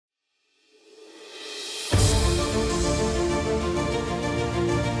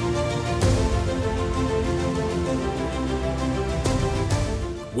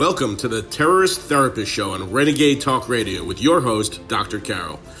Welcome to the Terrorist Therapist Show on Renegade Talk Radio with your host, Dr.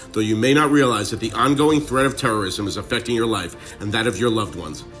 Carol. Though you may not realize that the ongoing threat of terrorism is affecting your life and that of your loved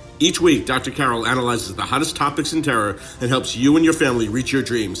ones. Each week, Dr. Carol analyzes the hottest topics in terror and helps you and your family reach your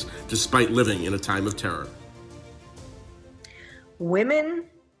dreams despite living in a time of terror. Women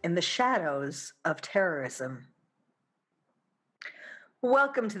in the shadows of terrorism.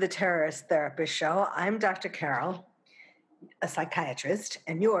 Welcome to the Terrorist Therapist Show. I'm Dr. Carol, a psychiatrist,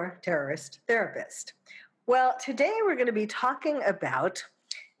 and your terrorist therapist. Well, today we're going to be talking about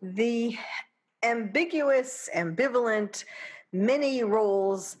the ambiguous, ambivalent, many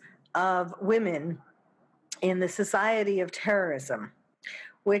roles of women in the society of terrorism,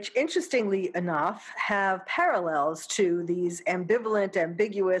 which interestingly enough have parallels to these ambivalent,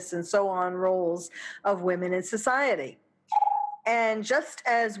 ambiguous, and so on roles of women in society. And just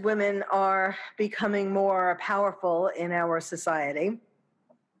as women are becoming more powerful in our society,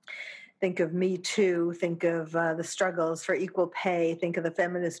 think of Me Too, think of the struggles for equal pay, think of the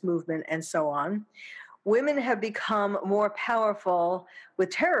feminist movement, and so on, women have become more powerful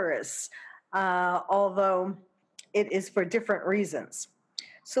with terrorists, although it is for different reasons.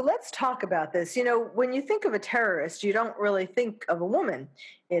 So let's talk about this. You know, when you think of a terrorist, you don't really think of a woman.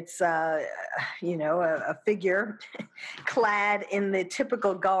 It's, a figure clad in the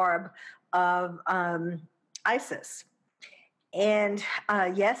typical garb of ISIS. And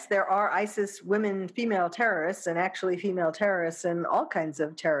yes, there are ISIS women, female terrorists, and actually female terrorists in all kinds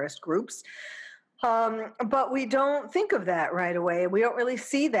of terrorist groups. But we don't think of that right away. We don't really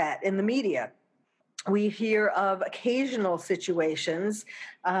see that in the media. We hear of occasional situations,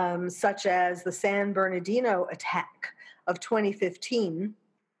 such as the San Bernardino attack of 2015,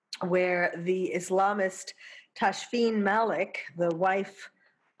 where the Islamist Tashfeen Malik, the wife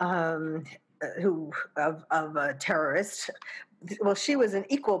of a terrorist, well, she was an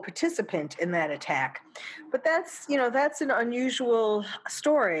equal participant in that attack. But that's an unusual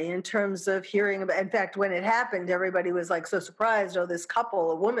story in terms of hearing about. In fact, when it happened, everybody was like so surprised, oh, this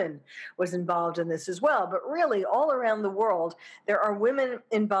couple, a woman, was involved in this as well. But really, all around the world, there are women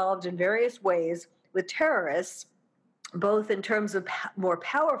involved in various ways with terrorists, both in terms of more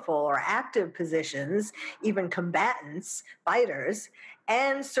powerful or active positions, even combatants, fighters,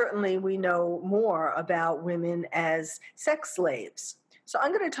 and certainly we know more about women as sex slaves. So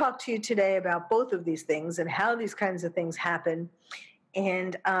I'm going to talk to you today about both of these things and how these kinds of things happen.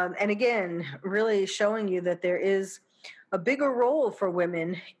 And again, really showing you that there is a bigger role for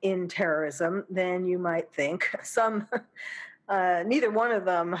women in terrorism than you might think. Some, neither one of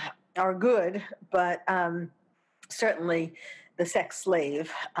them are good, but certainly the sex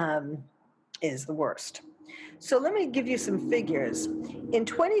slave is the worst. So let me give you some figures. In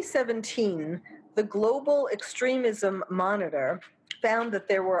 2017, the Global Extremism Monitor found that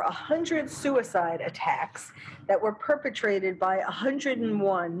there were 100 suicide attacks that were perpetrated by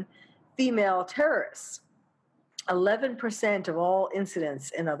 101 female terrorists. 11% of all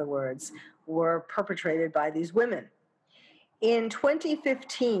incidents, in other words, were perpetrated by these women. In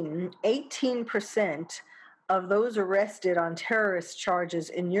 2015, 18% of those arrested on terrorist charges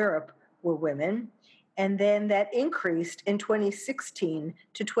in Europe were women, and then that increased in 2016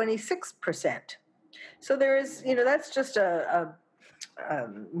 to 26%. So there is, that's just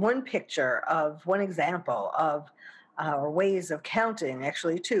one picture of one example of ways of counting,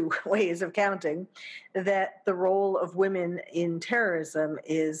 actually two ways of counting, that the role of women in terrorism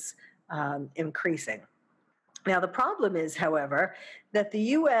is increasing. Now, the problem is, however, that the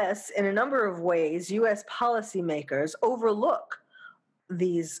U.S., in a number of ways, U.S. policymakers overlook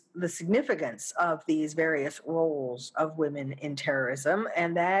the significance of these various roles of women in terrorism,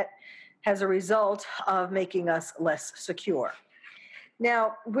 and that has a result of making us less secure.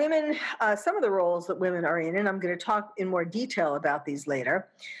 Now, women, some of the roles that women are in, and I'm going to talk in more detail about these later,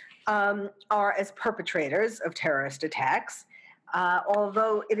 are as perpetrators of terrorist attacks,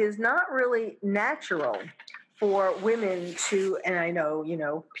 although it is not really natural for women to, and I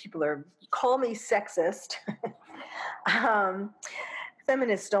know, people call me sexist.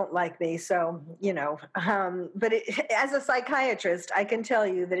 Feminists don't like me, so, but as a psychiatrist, I can tell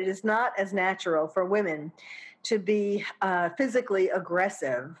you that it is not as natural for women to be physically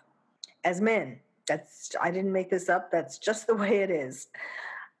aggressive as men. I didn't make this up. That's just the way it is.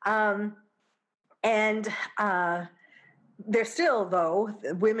 There's still, though,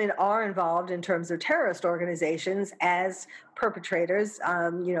 women are involved in terms of terrorist organizations as perpetrators.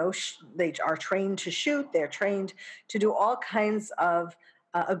 They are trained to shoot. They're trained to do all kinds of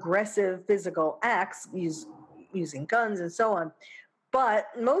aggressive physical acts, using guns and so on. But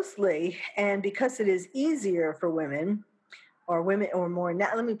mostly, and because it is easier for women, or women, or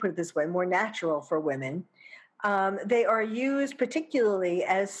let me put it this way, more natural for women, they are used particularly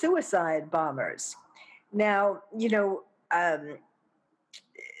as suicide bombers. Now,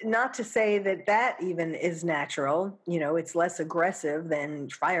 not to say that even is natural, it's less aggressive than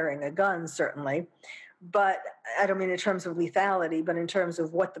firing a gun, certainly. But I don't mean in terms of lethality, but in terms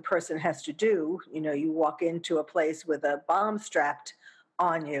of what the person has to do. You walk into a place with a bomb strapped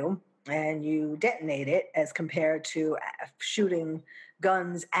on you and you detonate it, as compared to shooting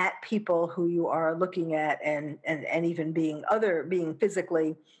guns at people who you are looking at, and even being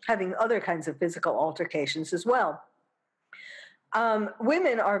physically, having other kinds of physical altercations as well.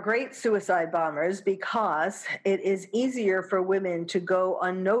 Women are great suicide bombers because it is easier for women to go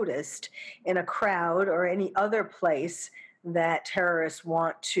unnoticed in a crowd or any other place that terrorists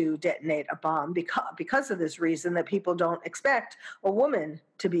want to detonate a bomb, because of this reason, that people don't expect a woman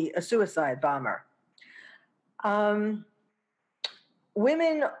to be a suicide bomber.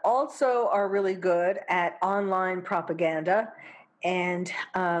 Women also are really good at online propaganda and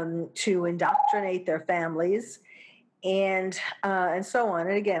to indoctrinate their families, and so on.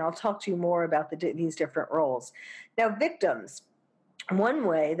 And again, I'll talk to you more about these different roles. Now, victims. One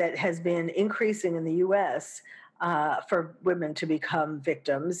way that has been increasing in the U.S. For women to become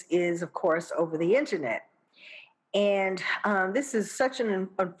victims is, of course, over the internet. And this is such an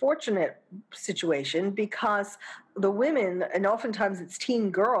unfortunate situation, because the women, and oftentimes it's teen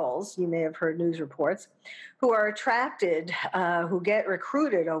girls, you may have heard news reports, who are attracted, who get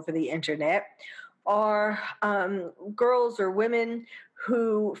recruited over the internet, are girls or women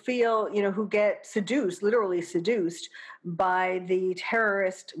who feel, who get seduced, literally seduced, by the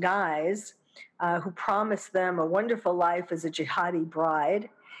terrorist guys who promise them a wonderful life as a jihadi bride.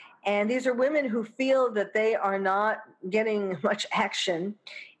 And these are women who feel that they are not getting much action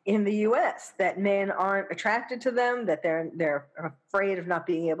in the U.S., that men aren't attracted to them, that they're afraid of not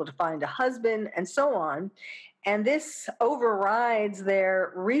being able to find a husband, and so on. And this overrides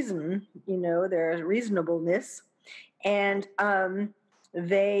their reason, their reasonableness, and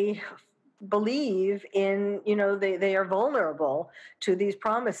they believe in, they are vulnerable to these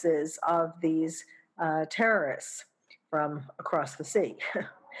promises of these terrorists from across the sea.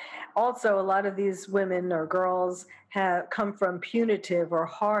 Also, a lot of these women or girls have come from punitive or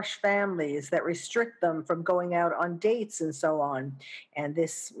harsh families that restrict them from going out on dates and so on. And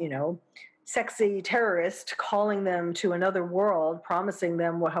this, sexy terrorist calling them to another world, promising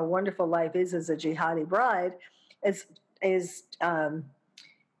them how wonderful life is as a jihadi bride, is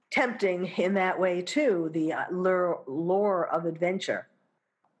tempting in that way too, the lure of adventure.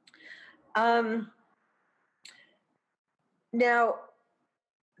 Now,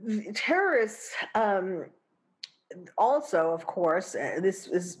 terrorists also, of course,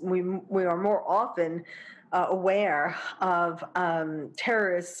 we are more often aware of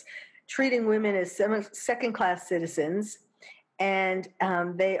terrorists treating women as second-class citizens, and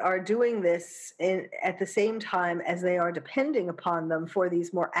they are doing this at the same time as they are depending upon them for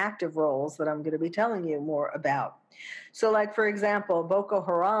these more active roles that I'm going to be telling you more about. So, like, for example, Boko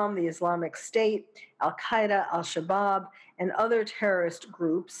Haram, the Islamic State, Al-Qaeda, Al-Shabaab, and other terrorist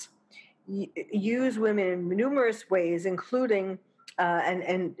groups use women in numerous ways, including,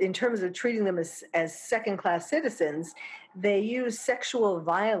 and in terms of treating them as second-class citizens, they use sexual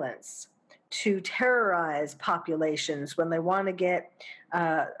violence to terrorize populations when they want to get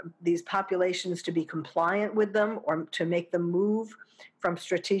these populations to be compliant with them or to make them move from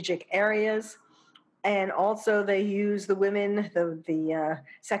strategic areas. And also they use the women, the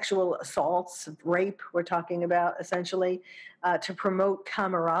sexual assaults, rape we're talking about essentially, to promote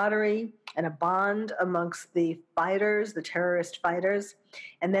camaraderie and a bond amongst the fighters, the terrorist fighters.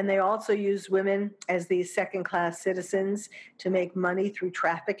 And then they also use women as these second-class citizens to make money through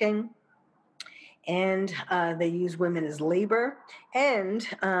trafficking. And they use women as labor. And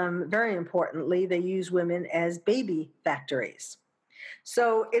very importantly, they use women as baby factories.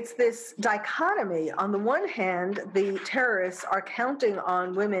 So it's this dichotomy. On the one hand, the terrorists are counting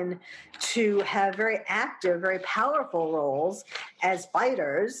on women to have very active, very powerful roles as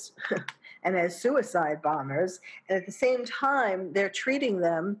fighters and as suicide bombers. And at the same time, they're treating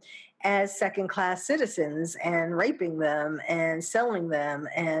them as second-class citizens and raping them and selling them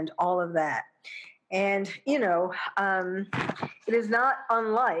and all of that. And, it is not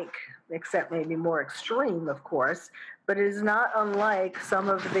unlike, except maybe more extreme, of course, but it is not unlike some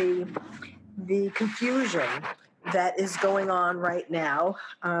of the confusion that is going on right now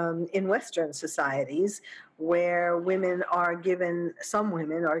in Western societies, where some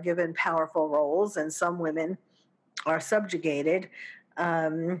women are given powerful roles and some women are subjugated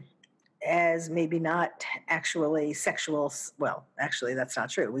as maybe not actually sexual. Well, actually, that's not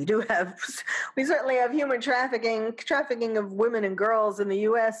true. We certainly have human trafficking of women and girls in the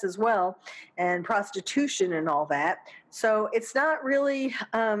U.S. as well, and prostitution and all that. So it's not really,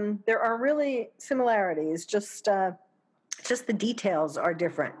 there are really similarities, just the details are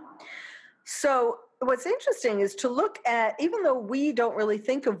different. So what's interesting is to look at, even though we don't really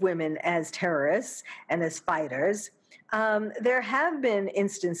think of women as terrorists and as fighters, there have been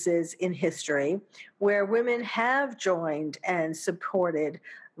instances in history where women have joined and supported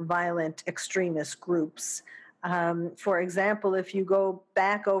violent extremist groups. For example, if you go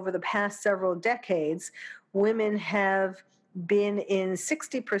back over the past several decades, women have been in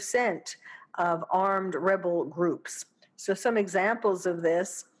 60% of armed rebel groups. So some examples of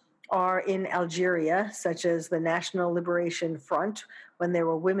this are in Algeria, such as the National Liberation Front, when there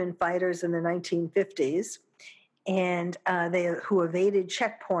were women fighters in the 1950s, and who evaded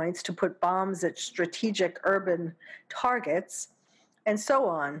checkpoints to put bombs at strategic urban targets, and so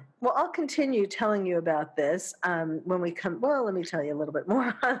on. Well, I'll continue telling you about this when we come. Well, let me tell you a little bit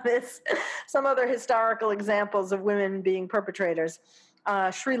more on this. Some other historical examples of women being perpetrators.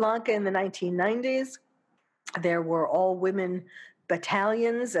 Sri Lanka in the 1990s, there were all-women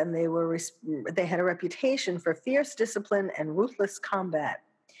battalions, and they had a reputation for fierce discipline and ruthless combat.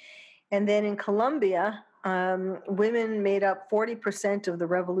 And then in Colombia, women made up 40% of the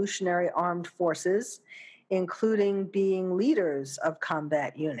revolutionary armed forces, including being leaders of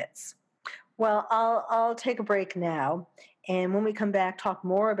combat units. Well, I'll take a break now, and when we come back, talk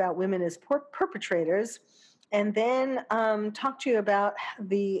more about women as perpetrators, and then talk to you about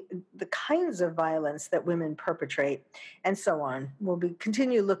the kinds of violence that women perpetrate, and so on. We'll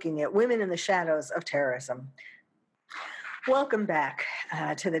continue looking at women in the shadows of terrorism. Welcome back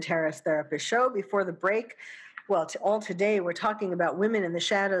to the Terrorist Therapist Show. Before the break, today we're talking about women in the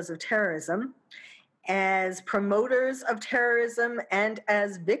shadows of terrorism as promoters of terrorism and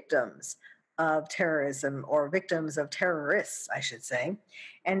as victims of terrorism, or victims of terrorists, I should say.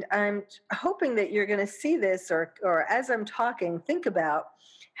 And I'm hoping that you're going to see this, or as I'm talking, think about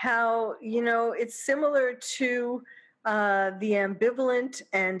how, it's similar to the ambivalent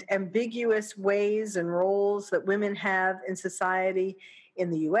and ambiguous ways and roles that women have in society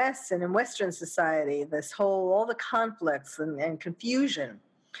in the U.S. and in Western society, all the conflicts and confusion,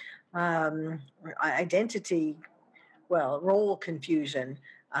 identity, role confusion,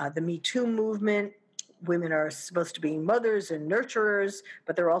 the Me Too movement. Women are supposed to be mothers and nurturers,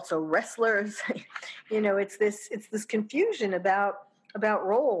 but they're also wrestlers. It's this confusion about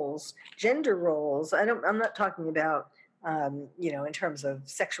roles, gender roles. I'm not talking about, in terms of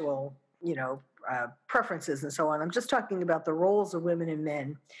sexual, preferences and so on. I'm just talking about the roles of women and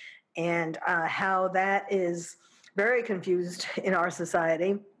men, and how that is very confused in our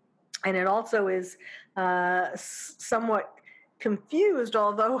society. And it also is somewhat confused,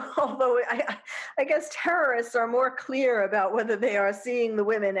 although I guess terrorists are more clear about whether they are seeing the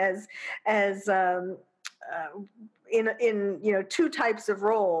women as in two types of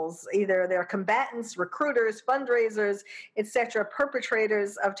roles. Either they're combatants, recruiters, fundraisers, etc.,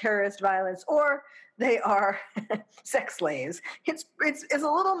 perpetrators of terrorist violence, or they are sex slaves. It's a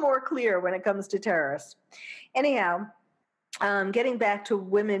little more clear when it comes to terrorists. Anyhow, getting back to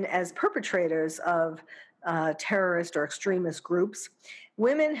women as perpetrators of terrorist or extremist groups,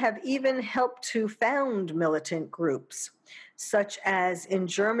 women have even helped to found militant groups, such as in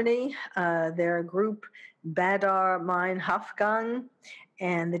Germany, their group Badar Mein Hafgang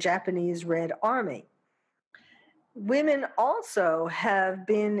and the Japanese Red Army. Women also have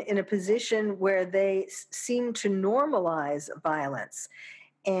been in a position where they seem to normalize violence.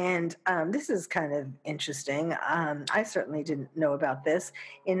 And this is kind of interesting. I certainly didn't know about this.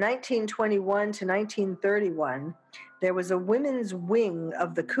 In 1921 to 1931, there was a women's wing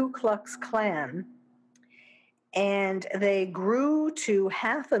of the Ku Klux Klan, and they grew to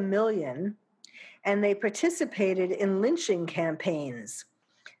 500,000, and they participated in lynching campaigns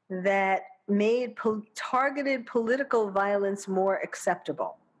that made targeted political violence more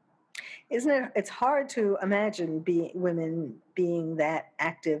acceptable. Isn't it? It's hard to imagine women being that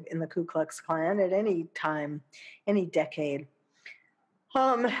active in the Ku Klux Klan at any time, any decade.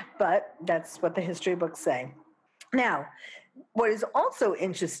 But that's what the history books say. Now, what is also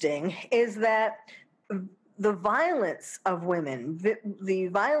interesting is that the violence of women, the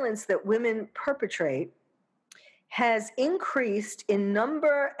violence that women perpetrate, has increased in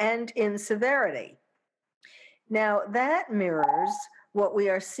number and in severity. Now, that mirrors what we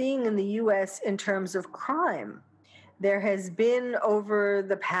are seeing in the U.S. in terms of crime. There has been, over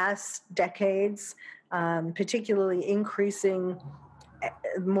the past decades, particularly increasing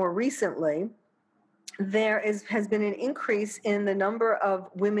more recently, has been an increase in the number of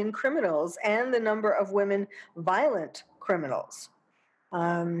women criminals and the number of women violent criminals.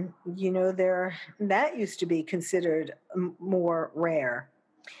 That used to be considered more rare.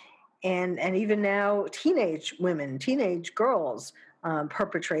 And even now, teenage women, teenage girls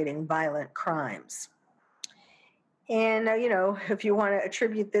perpetrating violent crimes. And, if you want to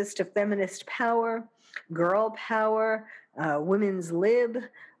attribute this to feminist power, girl power, women's lib,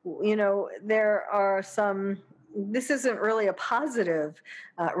 there are this isn't really a positive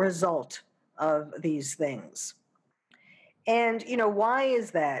result of these things. And, why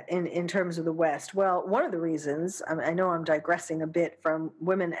is that in terms of the West? Well, one of the reasons, I know I'm digressing a bit from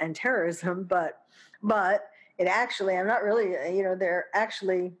women and terrorism, but it actually, I'm not really, there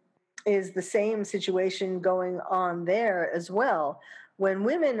actually is the same situation going on there as well. When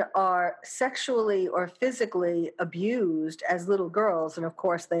women are sexually or physically abused as little girls, and of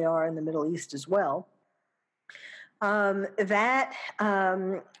course they are in the Middle East as well, that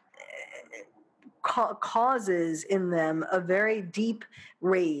causes in them a very deep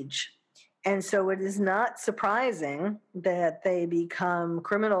rage. And so it is not surprising that they become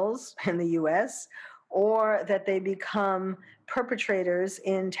criminals in the US or that they become perpetrators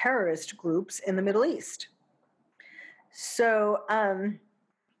in terrorist groups in the Middle East. So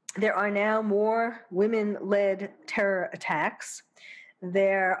there are now more women-led terror attacks.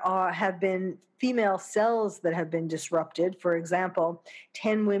 There have been female cells that have been disrupted. For example,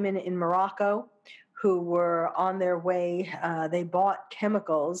 10 women in Morocco who were on their way, they bought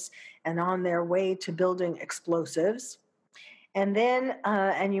chemicals and on their way to building explosives. And then,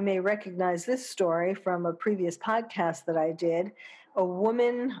 and you may recognize this story from a previous podcast that I did, a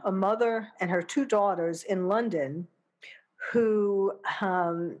woman, a mother, and her 2 daughters in London who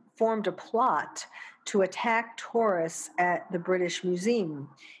formed a plot to attack tourists at the British Museum.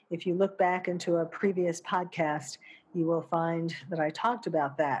 If you look back into a previous podcast, you will find that I talked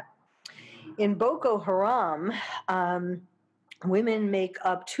about that. In Boko Haram, women make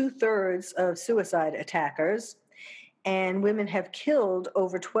up 2/3 of suicide attackers, and women have killed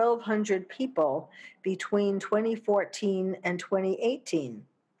over 1,200 people between 2014 and 2018.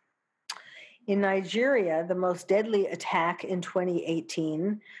 In Nigeria, the most deadly attack in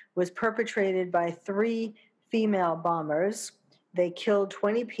 2018 was perpetrated by 3 female bombers. They killed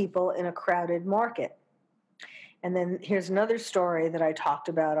 20 people in a crowded market. And then here's another story that I talked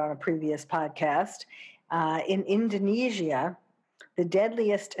about on a previous podcast. In Indonesia, the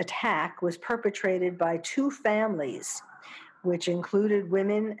deadliest attack was perpetrated by 2 families, which included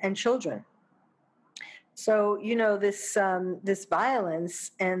women and children. So, this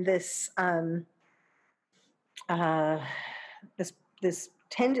violence and this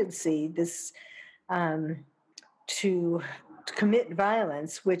tendency, to commit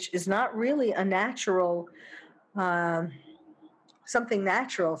violence, which is not really a natural, something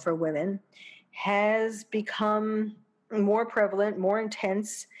natural for women, has become more prevalent, more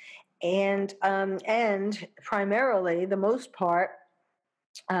intense, and primarily, the most part,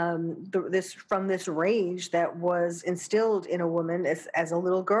 from this rage that was instilled in a woman as a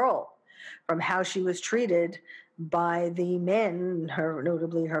little girl, from how she was treated by the men,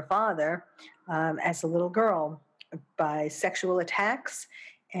 notably her father, as a little girl, by sexual attacks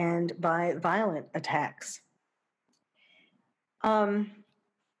and by violent attacks.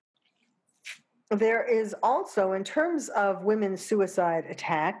 There is also, in terms of women's suicide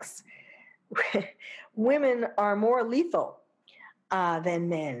attacks, women are more lethal than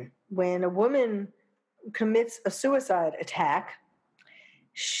men. When a woman commits a suicide attack,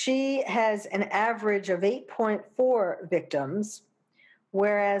 she has an average of 8.4 victims,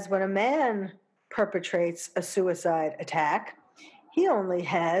 whereas when a man perpetrates a suicide attack, he only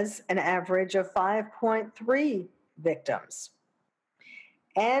has an average of 5.3 victims.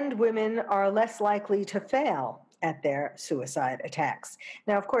 And women are less likely to fail at their suicide attacks.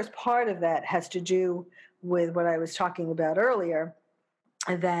 Now, of course, part of that has to do with what I was talking about earlier,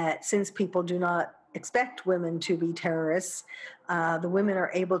 that since people do not expect women to be terrorists, the women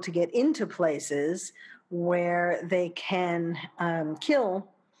are able to get into places where they can kill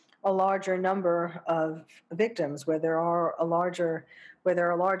a larger number of victims, where there are larger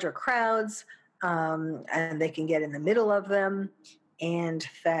crowds, and they can get in the middle of them, and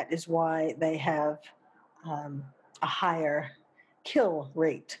that is why they have a higher kill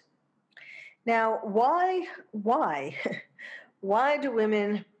rate. Now, why do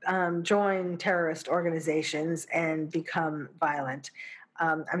women join terrorist organizations and become violent?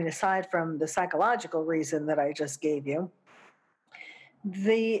 Aside from the psychological reason that I just gave you,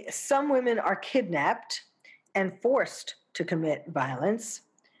 some women are kidnapped and forced to commit violence,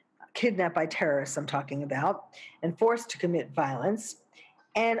 kidnapped by terrorists, I'm talking about, and forced to commit violence.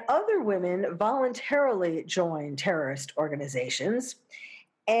 And other women voluntarily join terrorist organizations,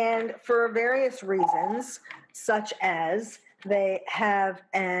 and for various reasons, such as they have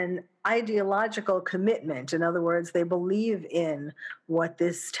an ideological commitment. In other words, they believe in what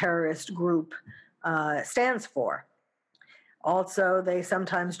this terrorist group stands for. Also, they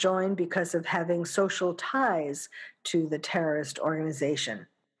sometimes join because of having social ties to the terrorist organization.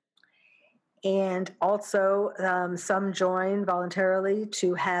 And also, some join voluntarily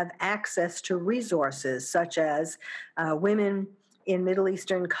to have access to resources, such as women in Middle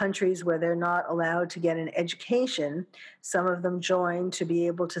Eastern countries where they're not allowed to get an education. Some of them join to be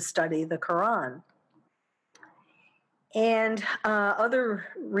able to study the Quran. And other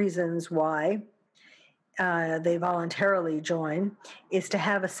reasons why they voluntarily join is to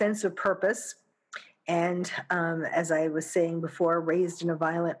have a sense of purpose. And as I was saying before, raised in a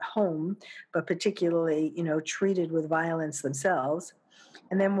violent home, but particularly, treated with violence themselves.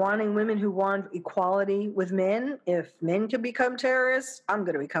 And then wanting women who want equality with men. If men can become terrorists, I'm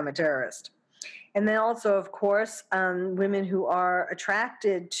going to become a terrorist. And then also, of course, women who are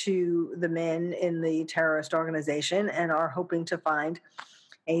attracted to the men in the terrorist organization and are hoping to find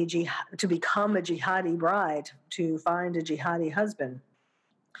to become a jihadi bride, to find a jihadi husband.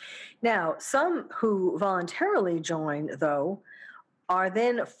 Now, some who voluntarily join, though, are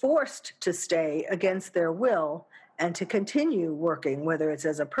then forced to stay against their will and to continue working, whether it's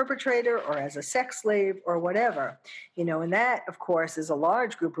as a perpetrator or as a sex slave or whatever. And that, of course, is a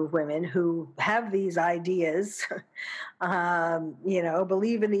large group of women who have these ideas,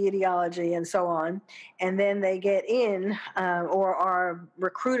 believe in the ideology and so on, and then they get in or are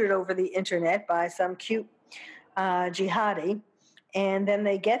recruited over the internet by some cute jihadi. And then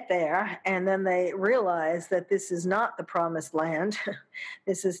they get there, and then they realize that this is not the promised land.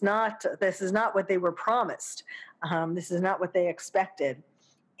 This is not what they were promised. This is not what they expected.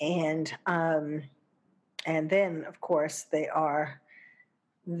 And then, of course, they find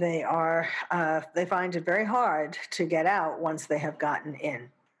it very hard to get out once they have gotten in.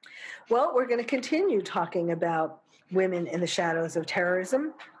 Well, we're going to continue talking about women in the shadows of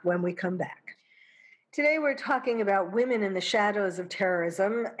terrorism when we come back. Today we're talking about women in the shadows of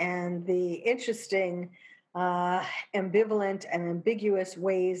terrorism and the interesting, ambivalent and ambiguous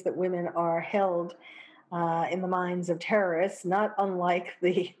ways that women are held in the minds of terrorists, not unlike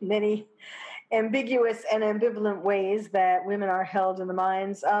the many ambiguous and ambivalent ways that women are held in the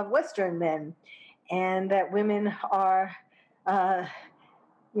minds of Western men, and that women are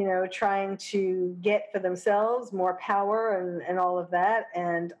trying to get for themselves more power and all of that.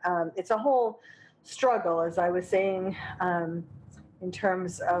 And it's a whole struggle, as I was saying, in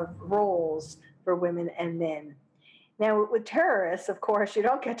terms of roles for women and men. Now, with terrorists, of course, you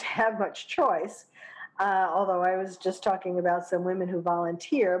don't get to have much choice, although I was just talking about some women who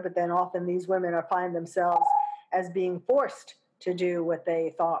volunteer, but then often these women find themselves as being forced to do what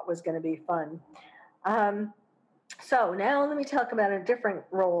they thought was going to be fun. So now let me talk about a different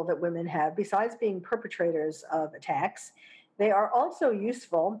role that women have. Besides being perpetrators of attacks, they are also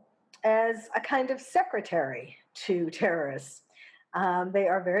useful as a kind of secretary to terrorists. They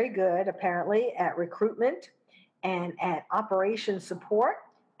are very good, apparently, at recruitment and at operation support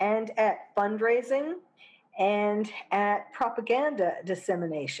and at fundraising and at propaganda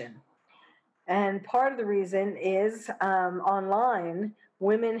dissemination. And part of the reason is online,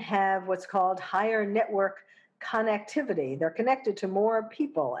 women have what's called higher network connectivity. They're connected to more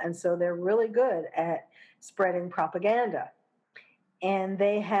people, and so they're really good at spreading propaganda. And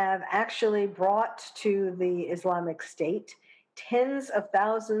they have actually brought to the Islamic State tens of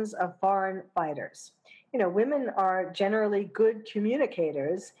thousands of foreign fighters. Women are generally good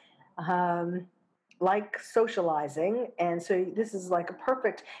communicators, like socializing. And so this is like a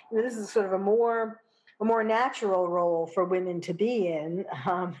perfect, this is sort of a more natural role for women to be in.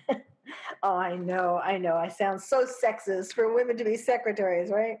 Oh, I know. I sound so sexist for women to be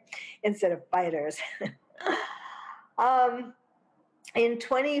secretaries, right? Instead of fighters. In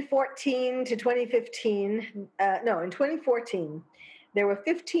 2014 to 2015, in 2014, there were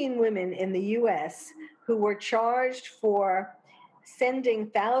 15 women in the U.S. who were charged for sending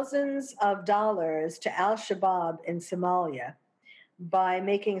thousands of dollars to Al-Shabaab in Somalia by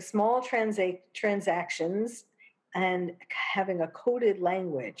making small transactions and having a coded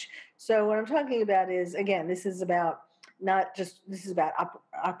language. So what I'm talking about is, again, this is about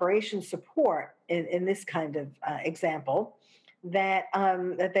operation support in this kind of example. That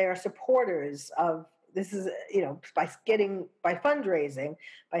they are supporters of this is by fundraising,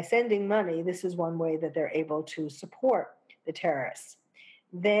 by sending money. This is one way that they're able to support the terrorists.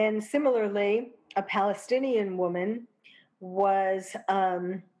 Then, similarly, a Palestinian woman was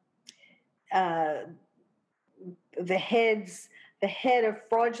the head of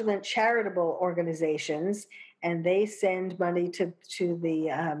fraudulent charitable organizations, and they send money to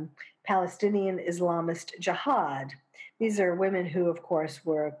the Palestinian Islamist Jihad. These are women who, of course,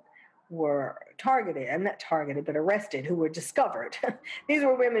 were targeted, and not targeted, but arrested, who were discovered. These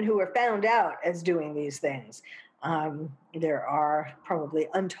were women who were found out as doing these things. There are probably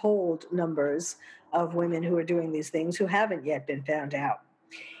untold numbers of women who are doing these things who haven't yet been found out.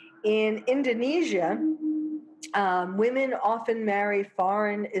 In Indonesia, women often marry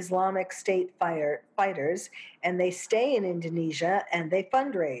foreign Islamic State fighters, and they stay in Indonesia and they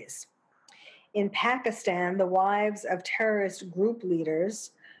fundraise. In Pakistan, the wives of terrorist group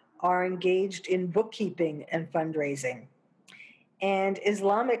leaders are engaged in bookkeeping and fundraising. And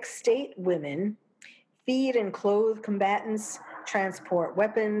Islamic State women feed and clothe combatants, transport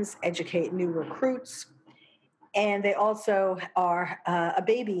weapons, educate new recruits, and they also are a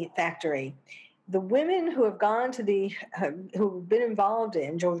baby factory. The women who have gone to who've been involved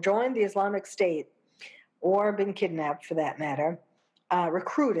in, joined the Islamic State, or been kidnapped for that matter,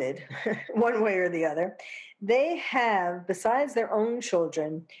 recruited one way or the other, they have, besides their own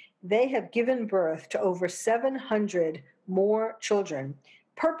children, they have given birth to over 700 more children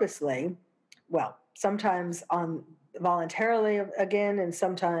purposely, well, sometimes voluntarily again, and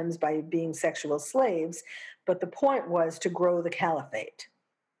sometimes by being sexual slaves, but the point was to grow the caliphate.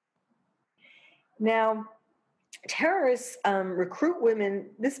 Now, terrorists recruit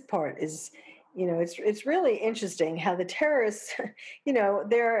women. This part is, it's really interesting how the terrorists,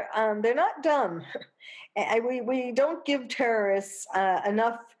 they're not dumb. We don't give terrorists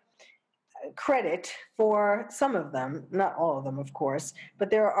enough credit for some of them, not all of them, of course,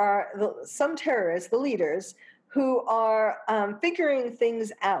 but there are some terrorists, the leaders, who are figuring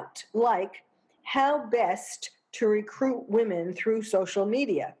things out, like how best to recruit women through social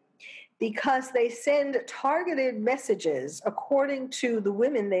media, because they send targeted messages according to the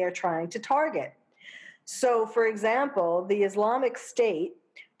women they are trying to target. So, for example, the Islamic State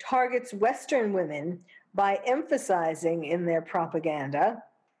targets Western women by emphasizing in their propaganda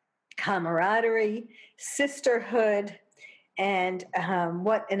camaraderie, sisterhood, and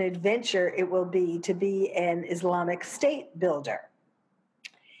what an adventure it will be to be an Islamic State builder.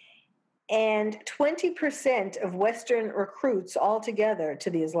 And 20% of Western recruits altogether to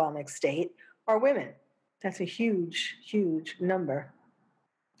the Islamic State are women. That's a huge, huge number.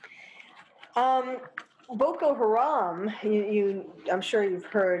 Boko Haram, I'm sure you've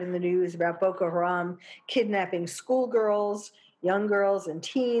heard in the news about Boko Haram kidnapping schoolgirls, young girls and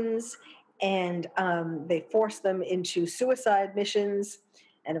teens, and they force them into suicide missions.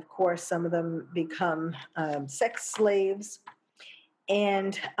 And of course, some of them become sex slaves.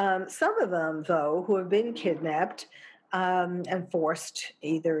 And some of them, though, who have been kidnapped and forced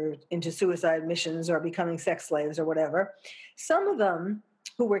either into suicide missions or becoming sex slaves or whatever, some of them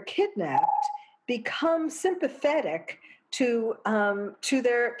who were kidnapped become sympathetic to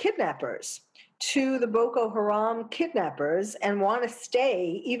their kidnappers, to the Boko Haram kidnappers, and want to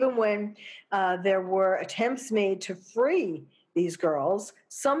stay even when there were attempts made to free these girls.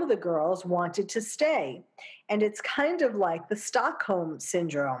 Some of the girls wanted to stay. And it's kind of like the Stockholm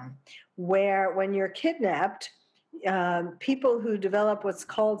Syndrome, where when you're kidnapped, people who develop what's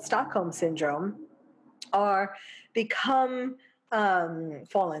called Stockholm Syndrome fall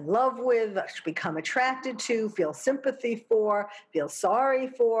in love with, become attracted to, feel sympathy for, feel sorry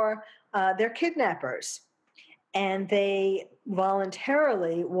for their kidnappers. And they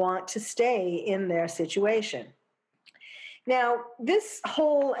voluntarily want to stay in their situation. Now, this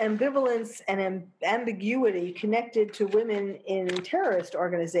whole ambivalence and ambiguity connected to women in terrorist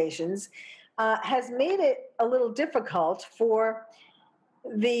organizations has made it a little difficult for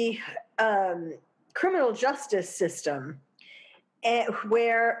the criminal justice system,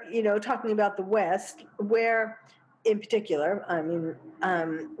 where, talking about the West, where, in particular,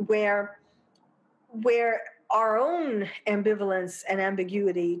 where our own ambivalence and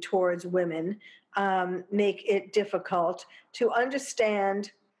ambiguity towards women make it difficult to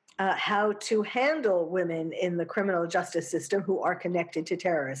understand how to handle women in the criminal justice system who are connected to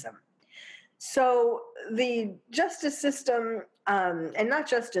terrorism. So the justice system, and not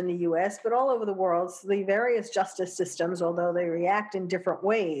just in the U.S., but all over the world, so the various justice systems, although they react in different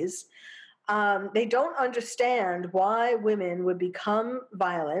ways, they don't understand why women would become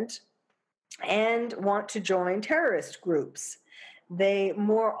violent and want to join terrorist groups. They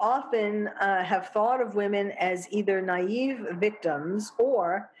more often have thought of women as either naive victims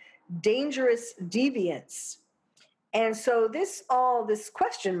or dangerous deviants. And so this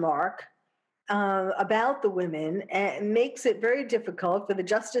question mark about the women makes it very difficult for the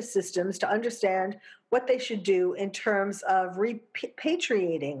justice systems to understand what they should do in terms of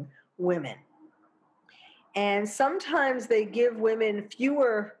repatriating women. And sometimes they give women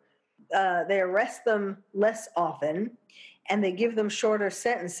fewer, they arrest them less often, and they give them shorter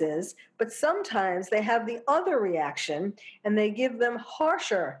sentences. But sometimes they have the other reaction, and they give them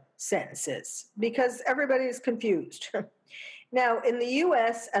harsher sentences because everybody is confused. Now, in the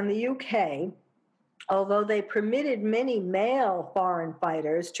US and the UK, although they permitted many male foreign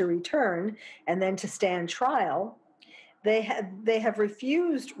fighters to return and then to stand trial, they have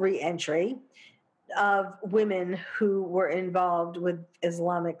refused re-entry of women who were involved with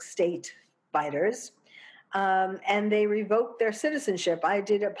Islamic State fighters, and they revoked their citizenship. I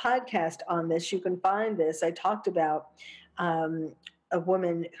did a podcast on this. You can find this. I talked about a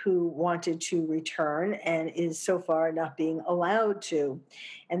woman who wanted to return and is so far not being allowed to.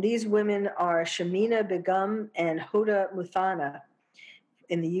 And these women are Shamina Begum and Hoda Muthana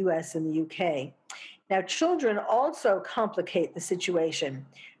in the US and the UK. Now, children also complicate the situation.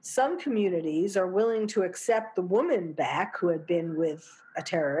 Some communities are willing to accept the woman back who had been with a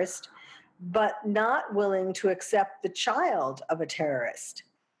terrorist, but not willing to accept the child of a terrorist.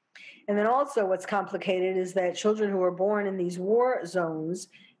 And then also what's complicated is that children who are born in these war zones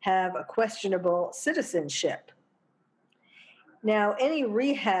have a questionable citizenship. Now, any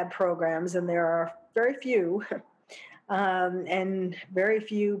rehab programs, and there are very few, and very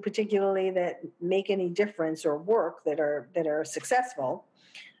few particularly that make any difference or work that are successful,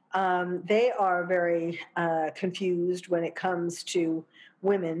 they are very confused when it comes to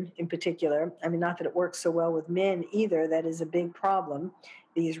women in particular. I mean, not that it works so well with men either. That is a big problem.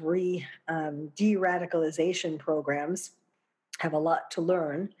 These de-radicalization programs have a lot to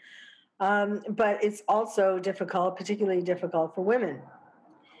learn. But it's also difficult, particularly difficult for women.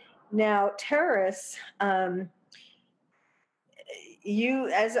 Now, terrorists, as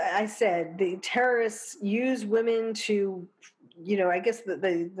I said, the terrorists use women to, I guess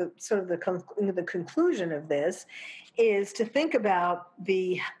the sort of the conclusion of this is to think about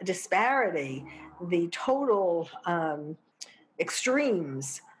the disparity, the total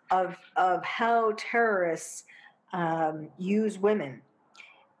extremes of how terrorists use women.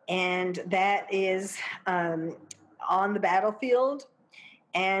 And that is on the battlefield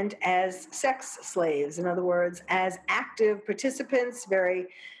and as sex slaves. In other words, as active participants,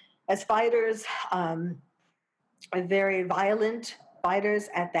 as fighters, very violent fighters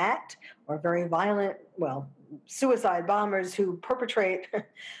at that, or very violent, suicide bombers who perpetrate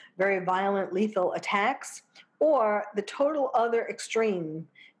very violent, lethal attacks, or the total other extreme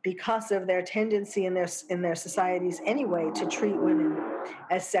because of their tendency in their societies anyway to treat women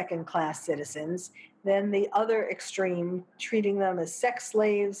as second-class citizens. Then the other extreme, treating them as sex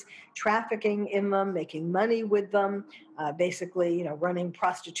slaves, trafficking in them, making money with them, basically, running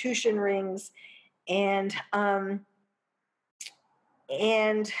prostitution rings, and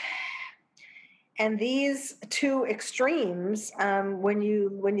these two extremes, when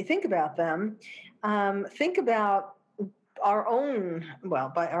you think about them, think about our own.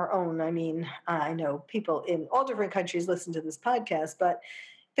 Well, by our own, I mean I know people in all different countries listen to this podcast, but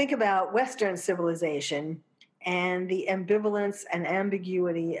think about Western civilization and the ambivalence and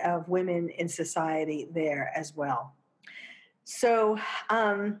ambiguity of women in society there as well. So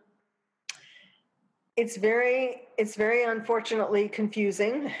it's very unfortunately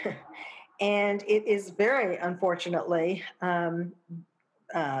confusing, and it is very unfortunately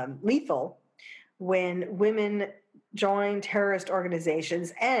lethal when women join terrorist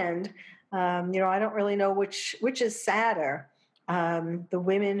organizations. And I don't really know which is sadder: the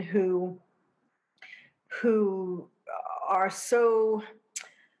women who are so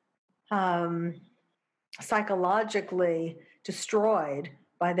psychologically destroyed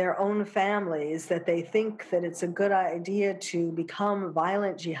by their own families that they think that it's a good idea to become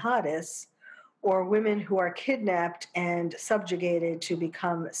violent jihadists, or women who are kidnapped and subjugated to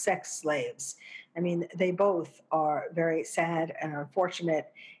become sex slaves. I mean, they both are very sad and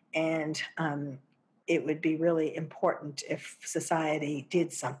unfortunate, and it would be really important if society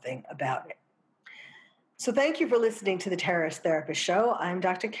did something about it. So thank you for listening to the Terrorist Therapist Show. I'm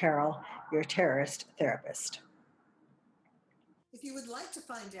Dr. Carol, your terrorist therapist. If you would like to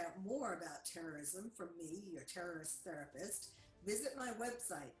find out more about terrorism from me, your terrorist therapist, visit my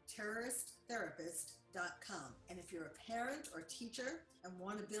website, terroristtherapist.com. And if you're a parent or teacher and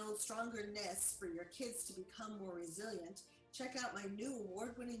want to build stronger nests for your kids to become more resilient, check out my new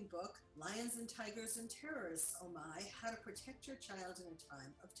award-winning book, Lions and Tigers and Terrorists, Oh My, How to Protect Your Child in a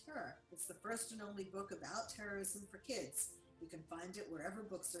Time of Terror. It's It's the first and only book about terrorism for kids. You can find it wherever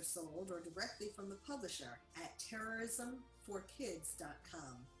books are sold or directly from the publisher at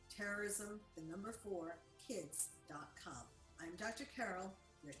terrorism4kids.com. Terrorism, the number 4, kids.com. I'm Dr. Carol,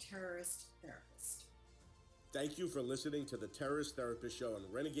 your terrorist therapist. Thank you for listening to the Terrorist Therapist Show on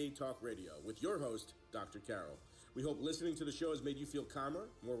Renegade Talk Radio with your host, Dr. Carol. We hope listening to the show has made you feel calmer,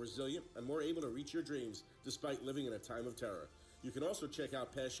 more resilient, and more able to reach your dreams despite living in a time of terror. You can also check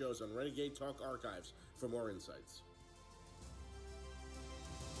out past shows on Renegade Talk Archives for more insights.